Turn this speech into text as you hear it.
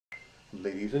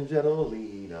Ladies and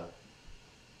gentlemen.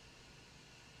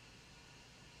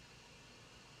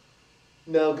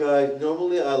 Now guys,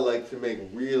 normally I like to make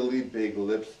really big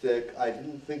lipstick. I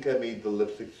didn't think I made the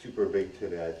lipstick super big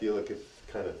today. I feel like it's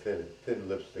kind of thin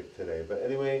lipstick today. But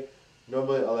anyway,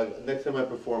 normally next time I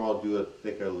perform I'll do a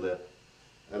thicker lip.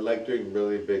 I like doing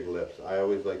really big lips. I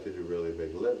always like to do really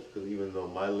big lips because even though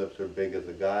my lips are big as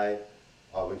a guy,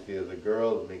 obviously as a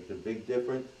girl it makes a big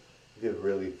difference. If you have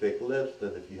really thick lips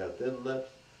than if you have thin lips.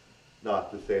 Not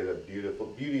to say that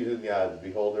beauty is in the eye of the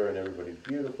beholder and everybody's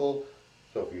beautiful.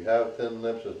 So if you have thin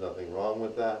lips, there's nothing wrong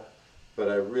with that. But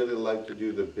I really like to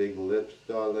do the big lips,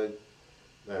 darling.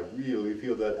 I really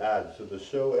feel that adds to the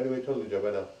show. Anyway, totally job.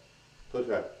 I know.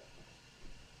 Subscribe.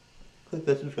 Click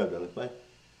that subscribe, darling. Bye.